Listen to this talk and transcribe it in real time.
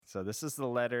So this is the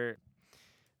letter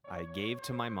I gave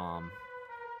to my mom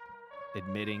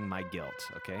admitting my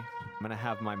guilt, okay? I'm going to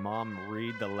have my mom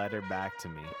read the letter back to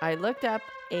me. I looked up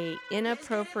a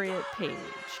inappropriate page.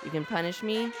 You can punish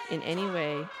me in any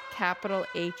way. Capital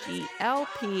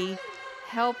H-E-L-P.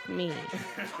 Help me.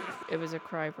 It was a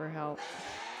cry for help.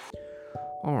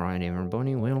 All right,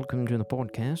 everybody, welcome to the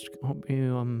podcast. Hope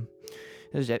you,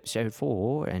 this is episode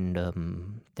 4,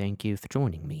 and, thank you for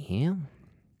joining me here.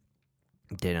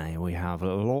 Today we have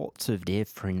lots of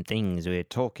different things we're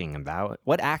talking about.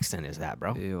 What accent is that,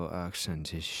 bro? Your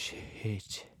accent is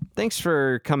shit. Thanks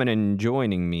for coming and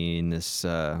joining me in this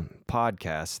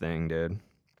podcast thing, dude.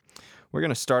 We're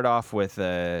going to start off with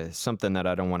something that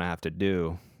I don't want to have to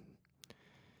do.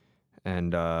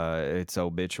 And it's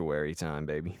obituary time,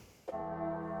 baby.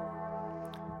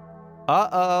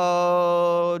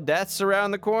 Uh-oh, death's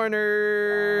around the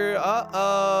corner.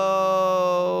 Uh-oh.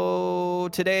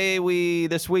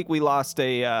 This week we lost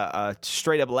a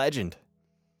straight-up legend.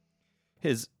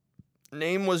 His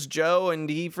name was Joe, and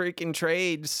he freaking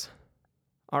trades.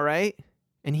 All right?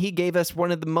 And he gave us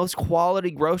one of the most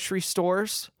quality grocery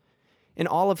stores in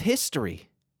all of history.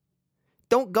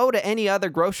 Don't go to any other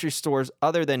grocery store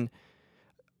other than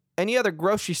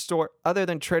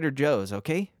Trader Joe's,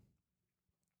 okay?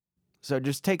 So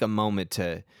just take a moment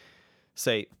to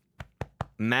say,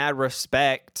 mad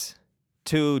respect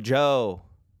to Joe.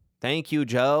 Thank you,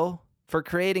 Joe, for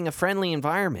creating a friendly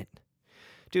environment.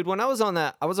 Dude, when I was on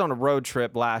a road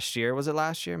trip last year. Was it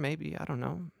last year? Maybe. I don't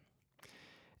know.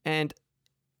 And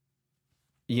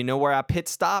you know where I pit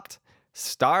stopped?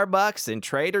 Starbucks and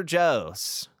Trader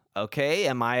Joe's. Okay?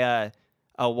 Am I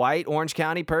a white Orange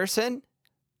County person?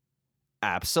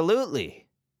 Absolutely.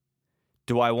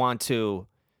 Do I want to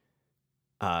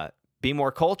be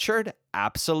more cultured?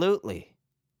 Absolutely.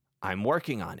 I'm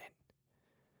working on it.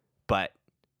 But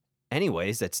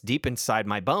anyways, that's deep inside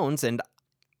my bones, and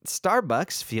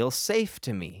Starbucks feels safe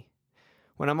to me.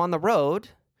 When I'm on the road,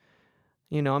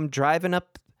 I'm driving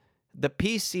up the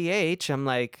PCH, I'm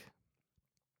like,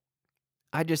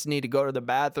 I just need to go to the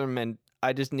bathroom, and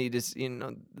I just need to,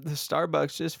 the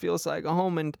Starbucks just feels like a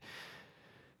home, and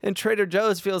Trader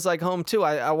Joe's feels like home too.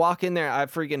 I walk in there, I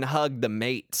freaking hug the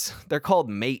mates. They're called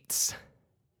mates.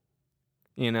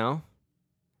 They're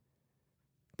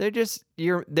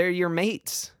your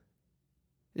mates.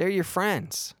 They're your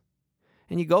friends.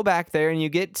 And you go back there and you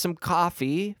get some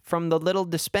coffee from the little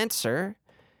dispenser,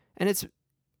 and it's,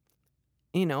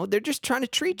 they're just trying to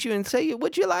treat you and say,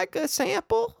 would you like a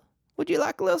sample? Would you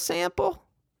like a little sample?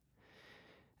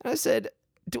 And I said,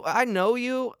 do I know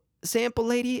you, sample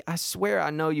lady? I swear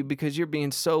I know you because you're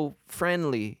being so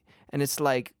friendly. And it's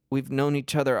like we've known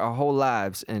each other our whole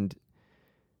lives. And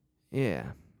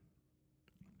yeah.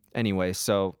 Anyway,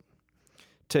 so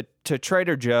to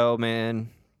Trader Joe, man,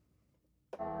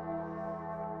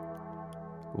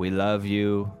 we love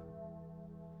you.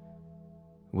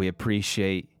 We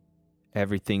appreciate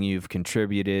everything you've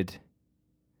contributed.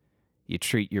 You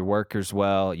treat your workers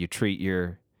well. You treat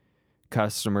your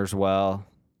customers well.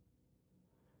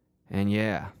 And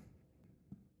yeah.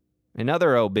 In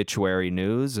other obituary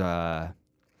news, let's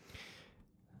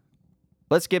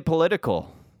get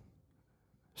political.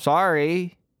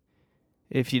 Sorry.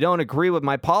 If you don't agree with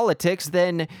my politics,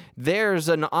 then there's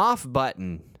an off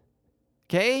button.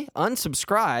 Okay?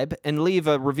 Unsubscribe and leave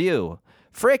a review.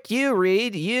 Frick you,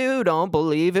 Reed. You don't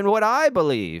believe in what I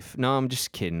believe. No, I'm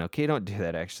just kidding. Okay? Don't do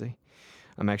that, actually.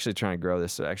 I'm actually trying to grow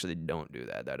this, so actually don't do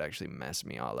that. That actually messed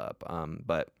me all up.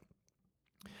 But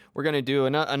we're going to do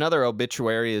another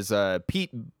obituary is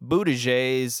Pete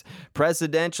Buttigieg's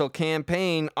presidential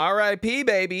campaign. R.I.P.,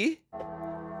 baby.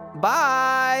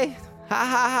 Bye. Ha,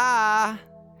 ha, ha.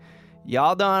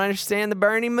 Y'all don't understand the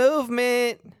Bernie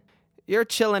movement. You're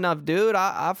chill enough, dude.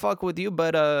 I fuck with you,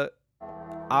 but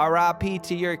R.I.P.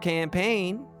 to your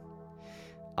campaign.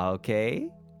 Okay?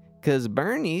 Because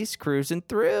Bernie's cruising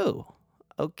through.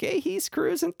 Okay? He's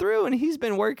cruising through, and he's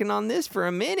been working on this for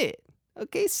a minute.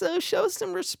 Okay, so show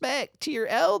some respect to your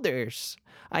elders.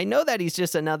 I know that he's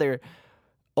just another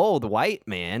old white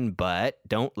man, but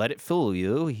don't let it fool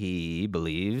you. He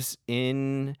believes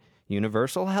in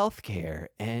universal health care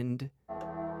and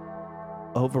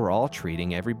overall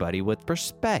treating everybody with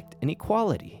respect and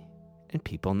equality, and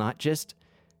people not just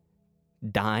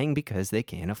dying because they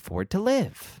can't afford to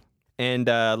live. And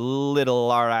a little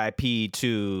R.I.P.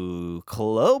 to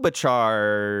Klobuchar's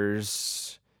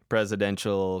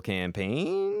presidential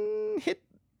campaign. Hit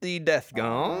the death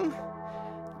gong.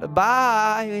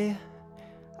 Bye.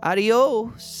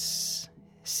 Adios.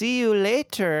 See you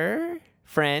later,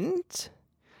 friend.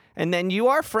 And then you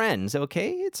are friends,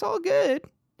 okay? It's all good.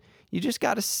 You just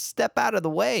got to step out of the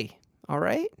way, all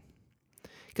right?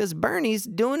 Because Bernie's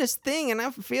doing his thing, and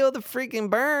I feel the freaking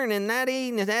burn, and that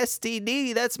ain't an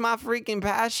STD. That's my freaking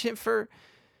passion for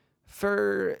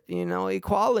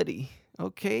equality,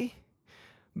 okay?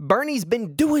 Bernie's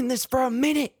been doing this for a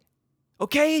minute,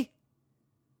 okay?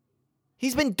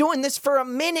 He's been doing this for a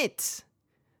minute.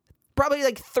 Probably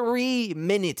like 3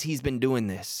 minutes he's been doing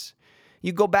this.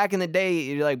 You go back in the day,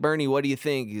 you're like, Bernie, what do you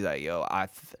think? He's like, yo,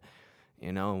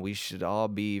 we should all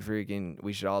we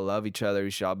should all love each other.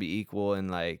 We should all be equal and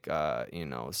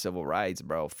civil rights,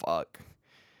 bro. Fuck.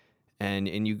 And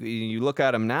you look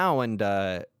at him now and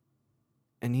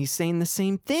he's saying the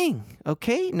same thing.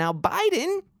 Okay. Now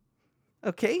Biden,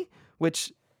 okay,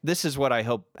 which this is what I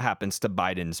hope happens to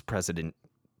Biden's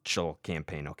presidential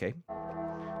campaign. Okay.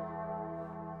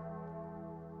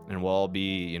 And we'll all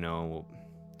be, we'll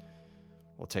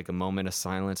take a moment of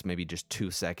silence, maybe just 2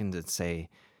 seconds, and say,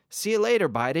 see you later,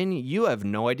 Biden. You have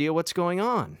no idea what's going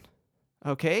on.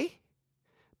 Okay?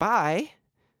 Bye.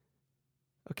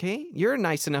 Okay? You're a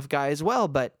nice enough guy as well,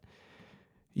 but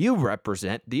you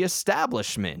represent the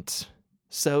establishment.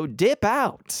 So dip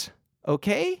out.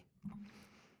 Okay?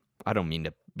 I don't mean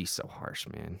to be so harsh,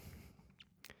 man.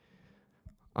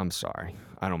 I'm sorry.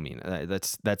 I don't mean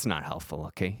that's not helpful,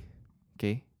 okay?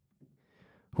 Okay?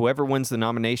 Whoever wins the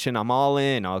nomination, I'm all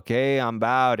in, okay? I'm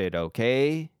about it,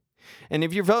 okay? And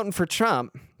if you're voting for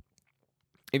Trump,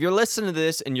 if you're listening to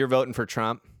this and you're voting for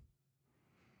Trump,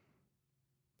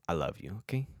 I love you,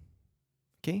 okay?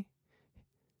 Okay?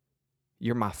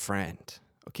 You're my friend,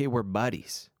 okay? We're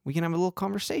buddies. We can have a little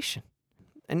conversation.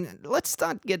 And let's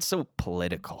not get so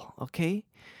political, okay?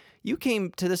 You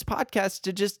came to this podcast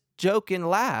to just joke and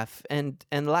laugh and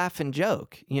laugh and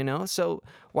joke, So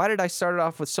why did I start it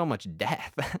off with so much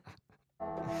death?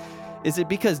 Is it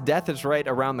because death is right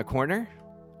around the corner?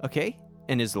 Okay?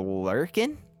 And is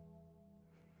lurking?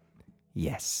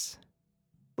 Yes.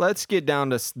 Let's get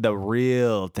down to the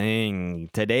real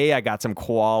thing. Today I got some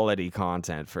quality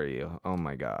content for you. Oh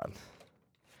my God.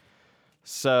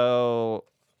 So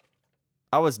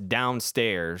I was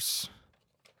downstairs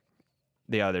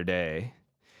the other day,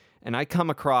 and I come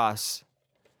across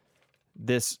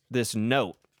this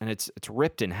note, and it's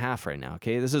ripped in half right now,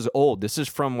 okay? This is old. This is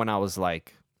from when I was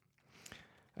like,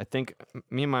 I think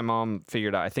me and my mom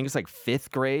figured out, I think it's like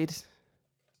 5th grade.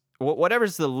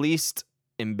 Whatever's the least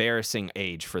embarrassing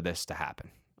age for this to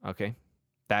happen, okay?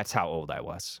 That's how old I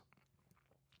was.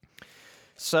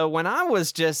 So when I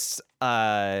was just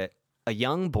a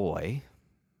young boy,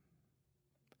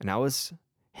 and I was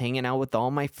hanging out with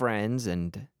all my friends,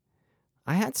 and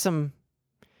I had some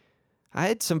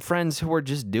friends who were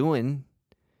just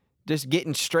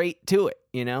getting straight to it,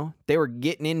 They were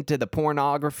getting into the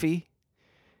pornography,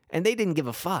 and they didn't give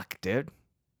a fuck, dude.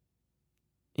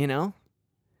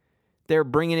 They're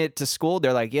bringing it to school.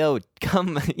 They're like, yo,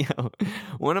 come,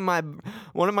 one of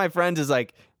my friends is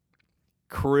like,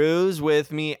 cruise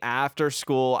with me after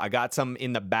school. I got some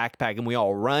in the backpack, and we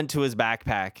all run to his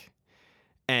backpack.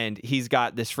 And he's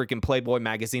got this freaking Playboy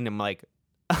magazine. I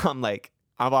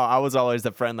was always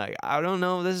the friend, like, I don't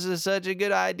know, this is such a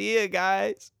good idea,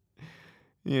 guys.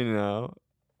 I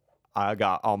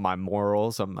got all my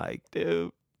morals. I'm like,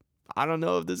 dude, I don't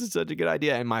know if this is such a good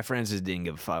idea. And my friends just didn't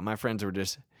give a fuck. My friends were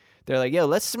they're like, yo,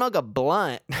 let's smoke a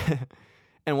blunt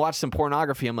and watch some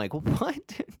pornography. I'm like,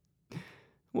 what?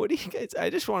 What do you guys, I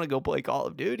just want to go play Call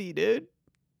of Duty, dude.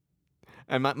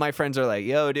 And my friends are like,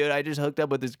 yo, dude, I just hooked up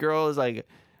with this girl. It's like,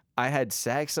 I had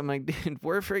sex. I'm like, dude,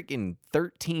 we're freaking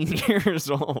 13 years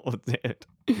old, dude.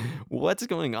 What's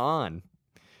going on?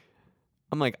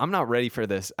 I'm like, I'm not ready for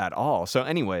this at all. So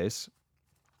anyways,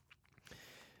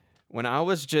 when I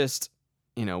was just,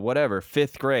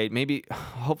 5th grade, maybe,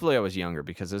 hopefully I was younger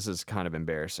because this is kind of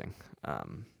embarrassing.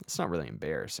 It's not really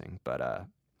embarrassing, but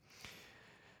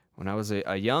when I was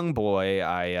a young boy,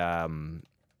 I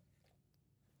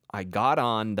got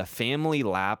on the family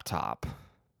laptop,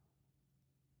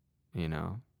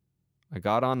 I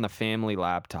got on the family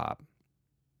laptop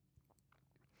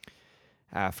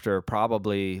after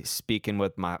probably speaking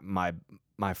with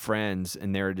my friends,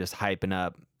 and they were just hyping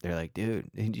up. They're like,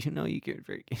 dude, did you know you could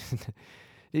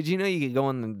go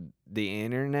on the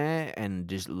internet and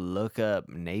just look up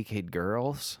naked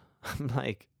girls? I'm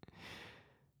like,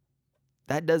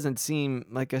 that doesn't seem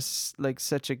like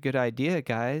such a good idea,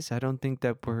 guys. I don't think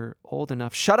that we're old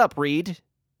enough. Shut up, Reed.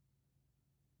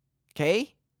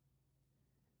 Okay?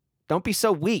 Don't be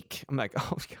so weak. I'm like,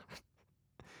 oh, God.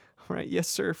 All right, yes,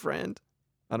 sir, friend.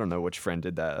 I don't know which friend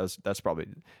did that.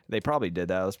 They probably did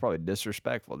that. It was probably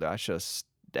disrespectful. I should have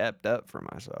stepped up for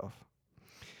myself.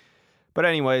 But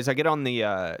anyways, I get on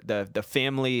the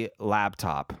family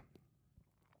laptop,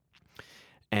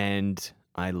 And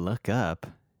I look up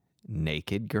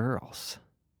naked girls.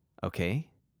 Okay?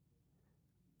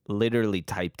 Literally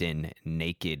typed in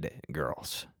naked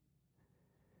girls.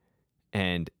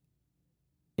 And,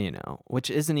 which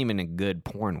isn't even a good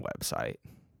porn website.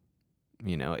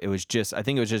 It was just, I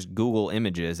think it was just Google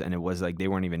Images, and it was like they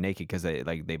weren't even naked because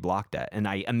they blocked that. And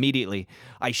I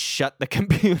shut the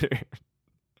computer.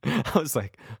 I was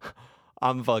like,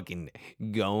 I'm fucking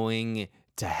going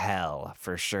to hell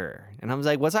for sure. And I was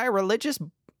like, was I a religious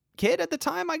kid at the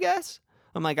time, I guess?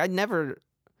 I'm like,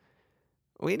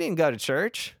 we didn't go to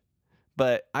church,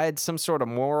 but I had some sort of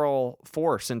moral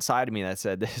force inside of me that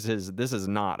said, this is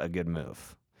not a good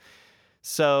move.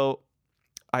 So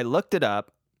I looked it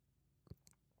up,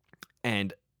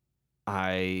 and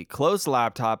I closed the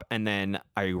laptop, and then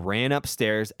I ran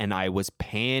upstairs, and I was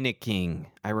panicking.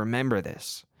 I remember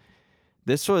this.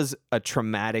 This was a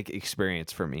traumatic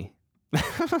experience for me. I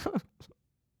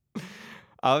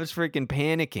was freaking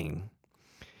panicking.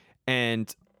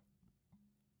 And,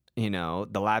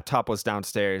 the laptop was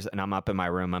downstairs, and I'm up in my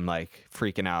room. I'm like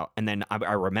freaking out. And then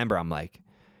I remember, I'm like,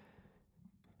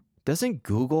 doesn't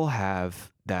Google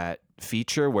have that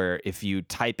feature where if you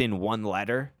type in one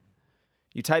letter,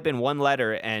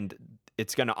 and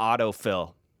it's going to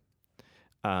autofill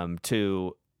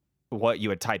to what you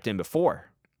had typed in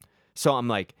before? So I'm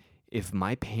like, if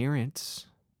my parents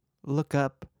look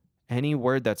up any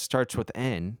word that starts with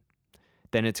N,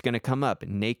 then it's going to come up,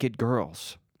 naked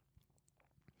girls.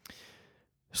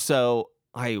 So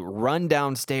I run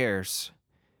downstairs,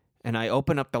 and I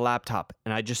open up the laptop,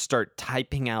 and I just start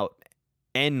typing out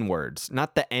N words,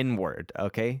 not the N word,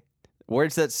 okay?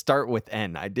 Words that start with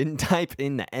N. I didn't type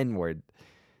in the N word.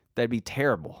 That'd be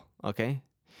terrible, okay?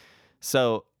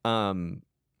 So,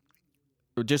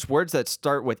 just words that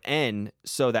start with N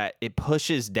so that it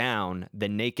pushes down the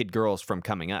naked girls from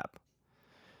coming up.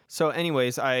 So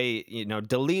anyways, I,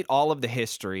 delete all of the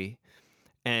history,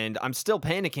 and I'm still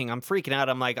panicking. I'm freaking out.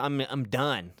 I'm like, I'm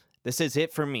done. This is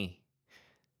it for me.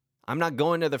 I'm not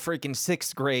going to the freaking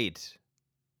 6th grade.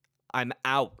 I'm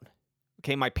out.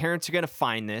 Okay, my parents are going to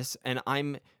find this, and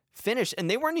I'm finished. And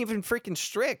they weren't even freaking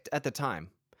strict at the time.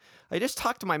 I just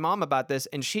talked to my mom about this,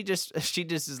 and she just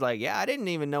is like, yeah, I didn't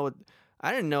know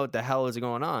what the hell was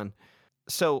going on.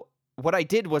 So what I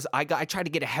did was I tried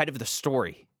to get ahead of the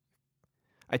story.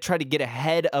 I tried to get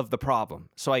ahead of the problem.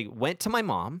 So I went to my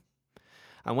mom.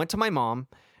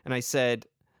 And I said,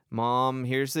 Mom,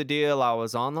 here's the deal. I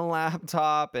was on the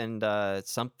laptop, and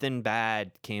something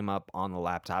bad came up on the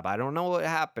laptop. I don't know what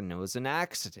happened. It was an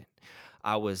accident.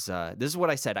 This is what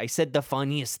I said. I said the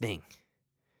funniest thing.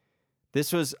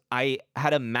 I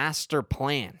had a master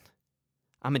plan.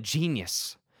 I'm a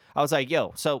genius. I was like,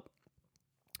 yo, so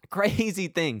crazy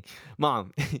thing.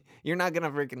 Mom, you're not going to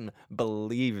freaking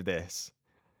believe this.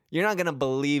 You're not going to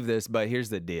believe this, but here's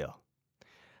the deal.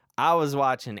 I was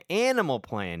watching Animal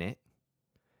Planet,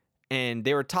 and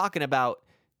they were talking about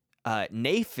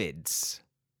aphids.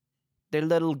 They're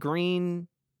little green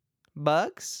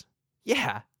bugs.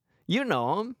 Yeah, you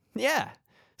know them. Yeah.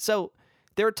 So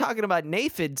they were talking about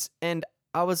aphids, and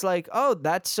I was like, oh,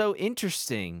 that's so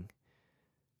interesting.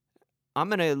 I'm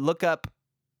going to look up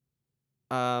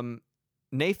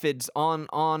aphids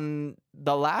on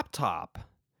the laptop.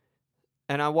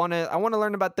 And I want to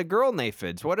learn about the girl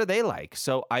aphids. What are they like?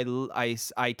 So I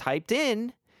typed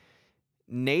in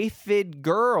aphid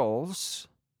girls,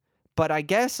 but I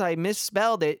guess I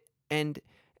misspelled it and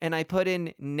I put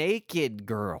in naked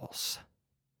girls.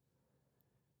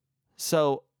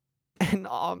 So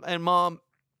and Mom,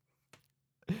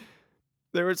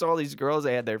 there was all these girls.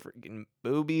 They had their freaking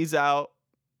boobies out.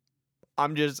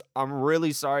 I'm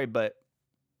really sorry, but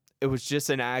it was just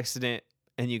an accident,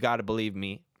 and you got to believe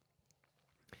me.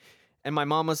 And my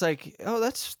mom was like, "Oh,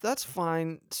 that's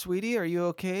fine, sweetie. Are you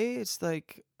okay?" It's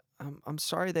like, I'm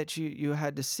sorry that you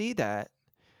had to see that.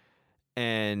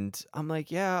 And I'm like,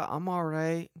 "Yeah, I'm all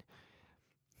right."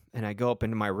 And I go up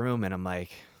into my room, and I'm like,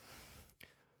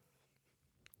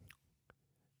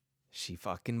 she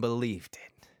fucking believed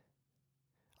it.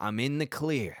 I'm in the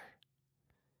clear.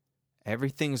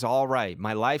 Everything's all right.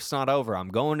 My life's not over. I'm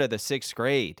going to the 6th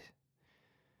grade.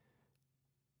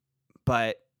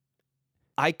 But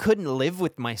I couldn't live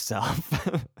with myself.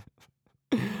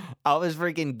 I was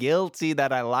freaking guilty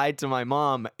that I lied to my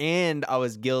mom, and I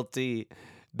was guilty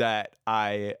that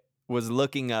I was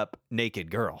looking up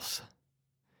naked girls.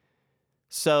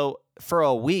 So for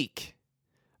a week,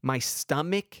 my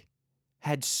stomach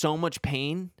had so much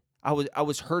pain. I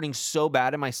was hurting so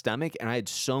bad in my stomach, and I had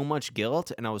so much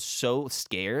guilt, and I was so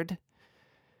scared.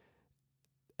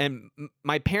 And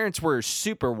my parents were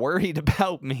super worried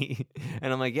about me.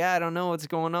 And I'm like, yeah, I don't know what's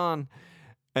going on.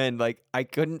 And like I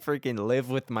couldn't freaking live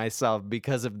with myself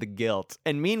because of the guilt.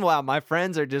 And meanwhile, my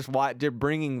friends are they're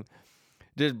bringing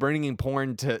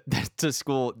porn to to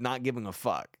school, not giving a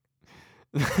fuck.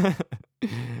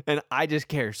 And I just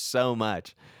care so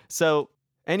much. So,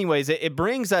 anyways, it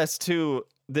brings us to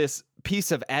this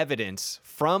piece of evidence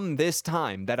from this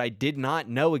time that I did not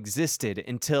know existed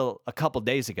until a couple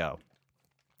days ago.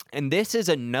 And this is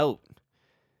a note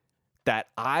that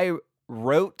I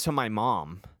wrote to my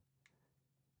mom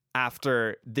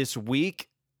after this week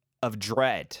of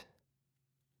dread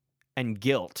and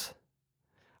guilt.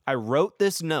 I wrote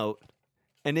this note,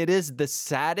 and it is the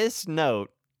saddest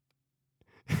note.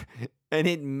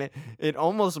 And it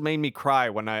almost made me cry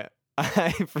when I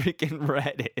freaking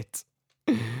read it.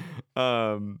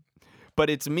 But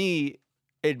it's me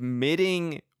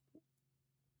admitting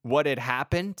what had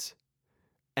happened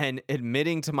and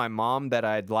admitting to my mom that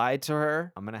I had lied to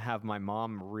her. I'm going to have my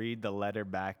mom read the letter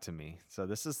back to me. So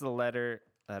this is the letter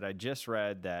that I just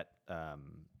read that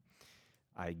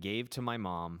I gave to my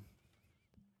mom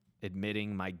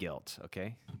admitting my guilt,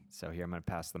 okay? So here, I'm going to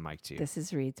pass the mic to you. This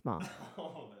is Reed's mom.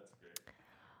 Oh, that's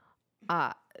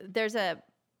great. There's a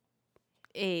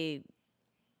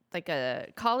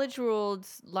college ruled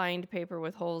lined paper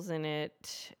with holes in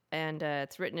it, and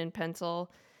it's written in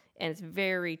pencil, and it's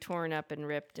very torn up and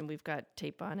ripped, and we've got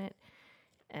tape on it,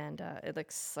 and it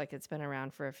looks like it's been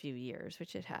around for a few years,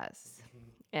 which it has.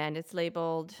 And it's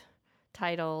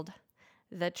titled,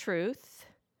 "The Truth,"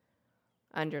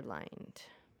 underlined.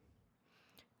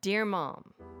 Dear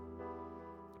Mom,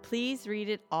 please read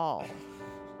it all.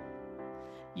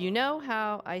 You know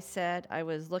how I said I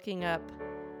was looking up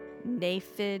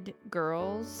NAFID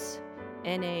girls?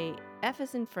 F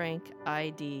as in Frank,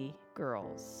 ID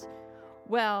girls.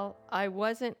 Well, I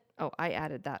wasn't. Oh, I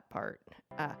added that part.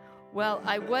 I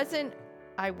wasn't.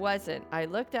 I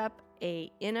looked up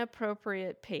a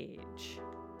inappropriate page.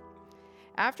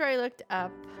 After I looked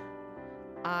up,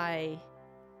 I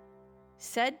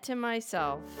said to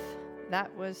myself,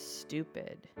 that was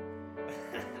stupid.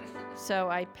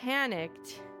 So I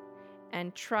panicked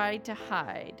and tried to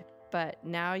hide, but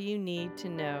now you need to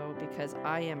know because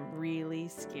I am really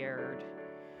scared.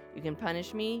 You can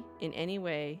punish me in any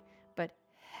way, but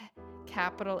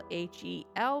capital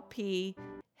HELP,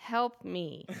 help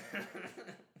me.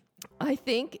 I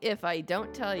think if I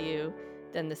don't tell you,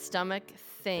 then the stomach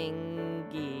thing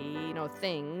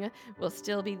will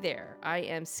still be there. I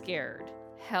am scared.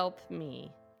 Help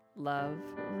me. Love,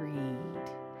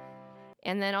 Reed.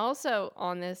 And then also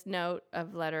on this note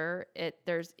of letter,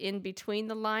 there's in between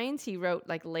the lines, he wrote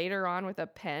like later on with a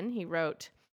pen, he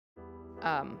wrote,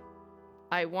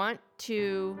 I want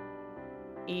to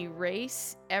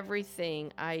erase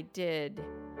everything I did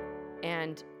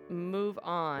and move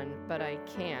on, but I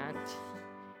can't.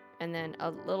 And then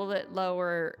a little bit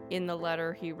lower in the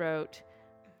letter, he wrote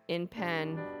in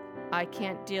pen, I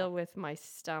can't deal with my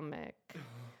stomach.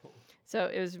 So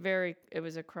it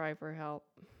was a cry for help.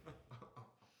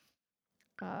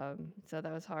 So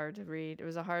that was hard to read. It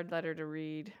was a hard letter to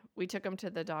read. We took him to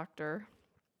the doctor.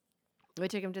 We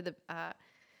took him to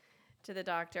the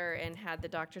doctor and had the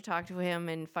doctor talk to him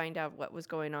and find out what was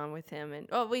going on with him. And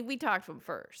we talked to him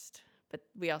first, but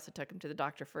we also took him to the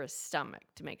doctor for his stomach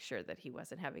to make sure that he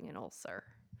wasn't having an ulcer.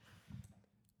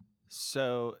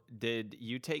 So did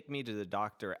you take me to the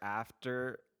doctor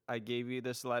after I gave you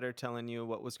this letter telling you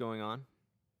what was going on?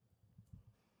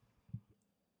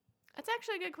 That's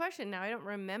actually a good question. Now I don't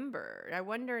remember. I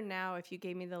wonder now if you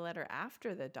gave me the letter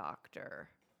after the doctor.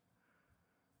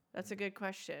 That's a good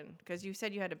question because you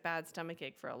said you had a bad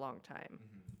stomachache for a long time.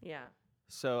 Mm-hmm. Yeah.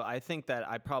 So I think that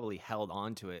I probably held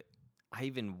on to it.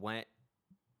 I went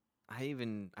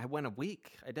a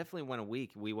week. I definitely went a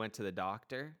week. We went to the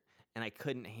doctor and I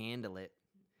couldn't handle it.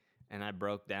 And I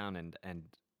broke down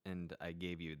and I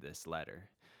gave you this letter.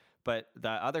 But the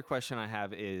other question I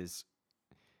have is,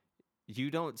 you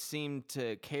don't seem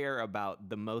to care about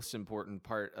the most important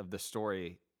part of the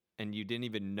story, and you didn't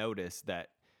even notice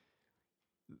that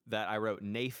I wrote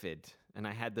NAFID, and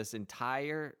I had this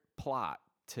entire plot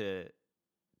to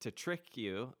trick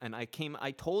you, and I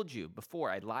told you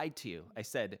before, I lied to you. I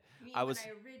said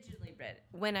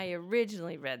when I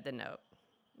originally read the note,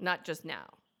 not just now.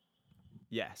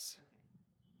 Yes.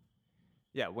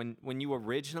 Yeah, when you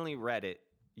originally read it,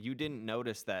 you didn't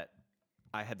notice that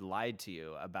I had lied to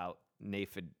you about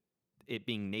NAFID, it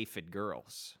being NAFID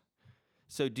girls.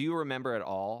 So do you remember at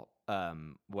all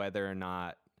whether or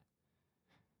not,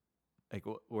 like,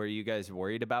 were you guys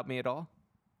worried about me at all?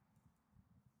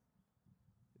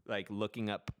 Like looking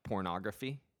up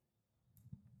pornography?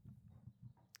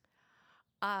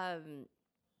 I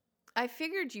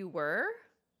figured you were.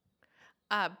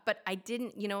 But I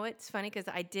didn't, you know, it's funny because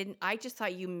I just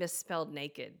thought you misspelled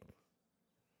naked.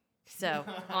 So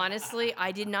honestly,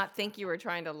 I did not think you were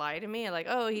trying to lie to me. Like,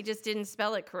 oh, he just didn't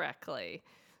spell it correctly.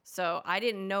 So I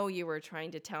didn't know you were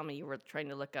trying to tell me you were trying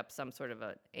to look up some sort of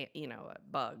a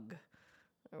bug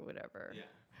or whatever. Yeah.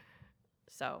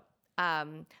 So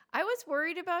I was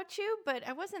worried about you, but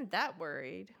I wasn't that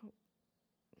worried.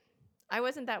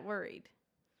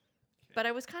 But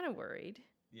I was kind of worried.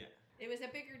 Yeah. It was a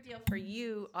bigger deal for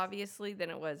you, obviously, than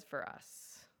it was for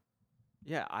us.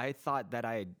 Yeah, I thought that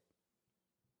I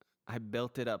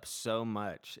built it up so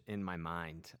much in my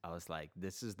mind. I was like,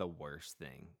 this is the worst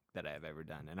thing that I've ever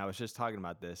done. And I was just talking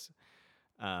about this.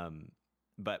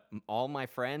 But all my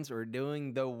friends were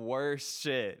doing the worst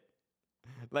shit.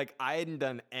 Like, I hadn't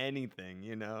done anything,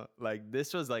 you know? Like,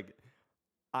 this was like,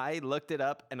 I looked it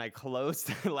up and I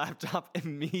closed the laptop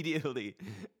immediately.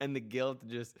 And the guilt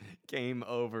just came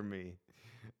over me.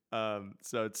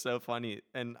 So it's so funny.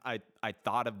 And I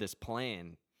thought of this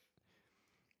plan.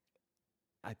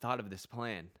 I thought of this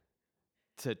plan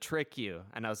to trick you.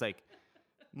 And I was like,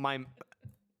 my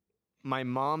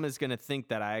mom is going to think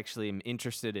that I actually am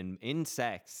interested in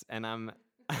insects. And I'm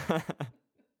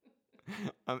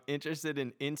interested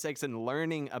in insects and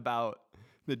learning about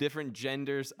the different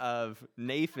genders of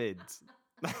naphids.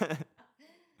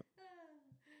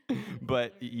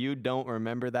 But you don't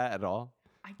remember that at all?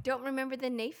 I don't remember the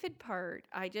naphid part.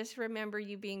 I just remember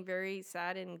you being very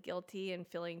sad and guilty and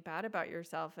feeling bad about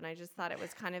yourself. And I just thought it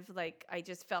was kind of like, I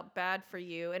just felt bad for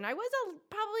you. And I was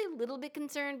probably a little bit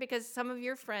concerned because some of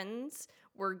your friends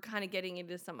were kind of getting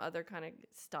into some other kind of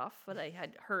stuff that I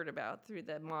had heard about through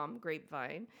the mom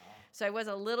grapevine. So I was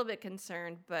a little bit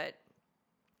concerned, but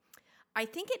I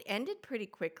think it ended pretty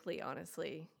quickly,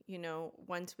 honestly. You know,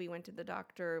 once we went to the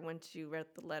doctor, once you read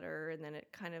the letter, and then it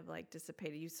kind of like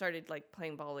dissipated. You started like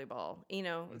playing volleyball. You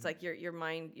know, it's like your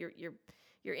mind,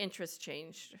 your interest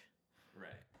changed. Right.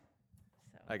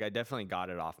 So Like, I definitely got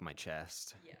it off my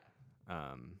chest. yeah.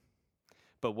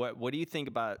 But what do you think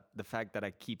about the fact that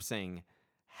I keep saying,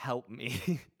 help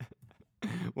me?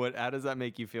 How does that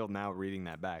make you feel now reading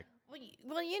that back?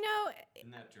 Well, you know,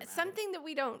 something that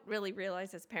we don't really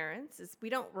realize as parents is we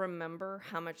don't remember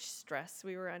how much stress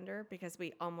we were under because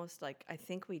we almost I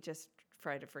think we just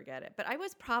try to forget it. But I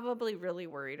was probably really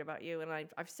worried about you. And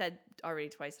I've said already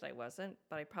twice that I wasn't,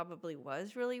 but I probably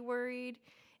was really worried.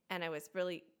 And I was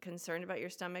really concerned about your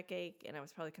stomach ache. And I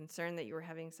was probably concerned that you were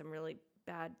having some really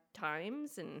bad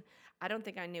times. And I don't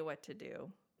think I knew what to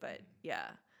do. But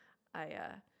yeah,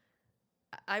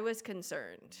 I was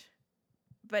concerned.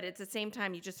 But at the same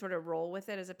time, you just sort of roll with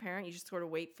it as a parent. You just sort of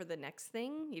wait for the next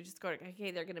thing. You just go,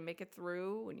 okay, they're going to make it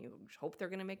through, and you hope they're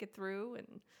going to make it through,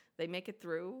 and they make it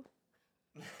through.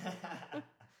 Does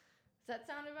that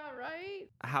sound about right?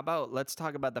 How about, let's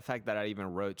talk about the fact that I even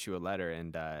wrote you a letter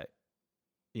and, I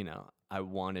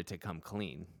wanted to come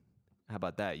clean. How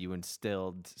about that? You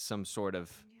instilled some sort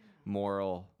of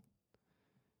moral,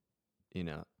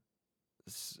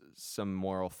 some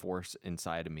moral force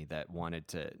inside of me that wanted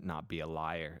to not be a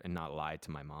liar and not lie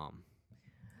to my mom.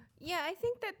 Yeah, I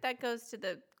think that goes to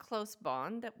the close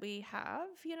bond that we have,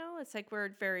 It's like we're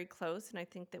very close, and I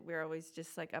think that we're always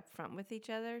just like upfront with each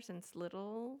other since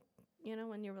little,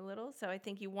 when you were little. So I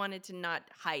think you wanted to not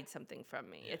hide something from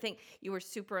me. Yeah. I think you were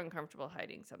super uncomfortable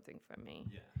hiding something from me.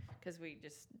 Yeah. Because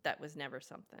that was never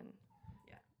something.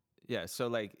 Yeah. Yeah, so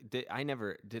like, did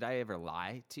I ever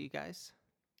lie to you guys?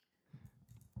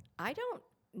 I don't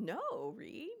know,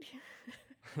 Reed.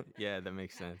 Yeah, that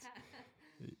makes sense.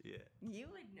 Yeah. You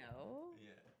would know.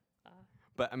 Yeah.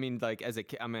 But I mean, like, as a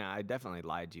kid, I definitely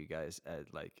lied to you guys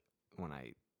when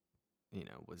I,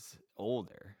 was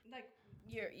older. Like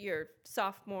your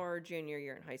sophomore, junior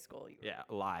year in high school.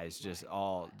 Lies, just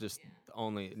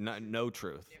only, no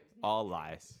truth, all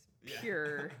lies.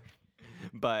 Pure.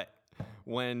 But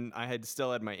when I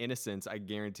still had my innocence, I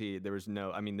guarantee there was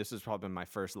this was probably my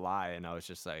first lie, and I was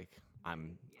just like,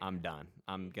 I'm done.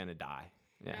 I'm gonna die.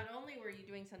 Yeah. Not only were you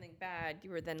doing something bad,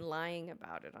 you were then lying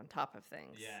about it on top of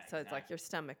things. Yeah, so exactly. It's like your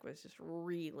stomach was just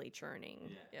really churning.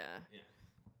 Yeah.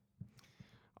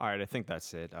 All right, I think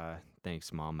that's it.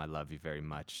 Thanks, Mom. I love you very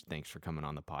much. Thanks for coming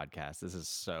on the podcast. This is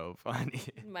so funny.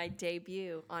 My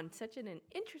debut on such an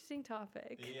interesting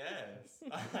topic.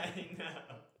 Yes, I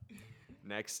know.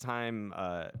 Next time,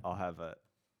 I'll have a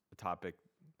topic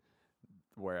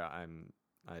where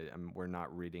we're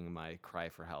not reading my cry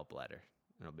for help letter,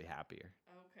 and I'll be happier.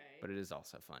 Okay. But it is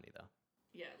also funny, though.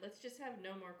 Yeah, let's just have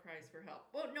no more cries for help.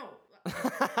 Oh, no.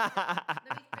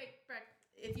 Let me take back.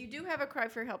 If you do have a cry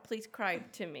for help, please cry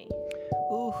to me.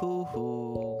 Ooh, hoo,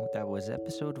 hoo. that was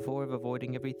episode 4 of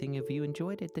Avoiding Everything. If you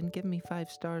enjoyed it, then give me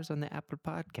 5 stars on the Apple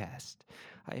Podcast.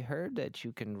 I heard that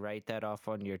you can write that off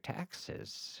on your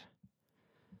taxes.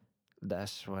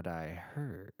 That's what I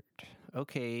heard.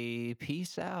 Okay,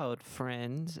 peace out,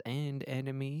 friends and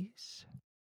enemies.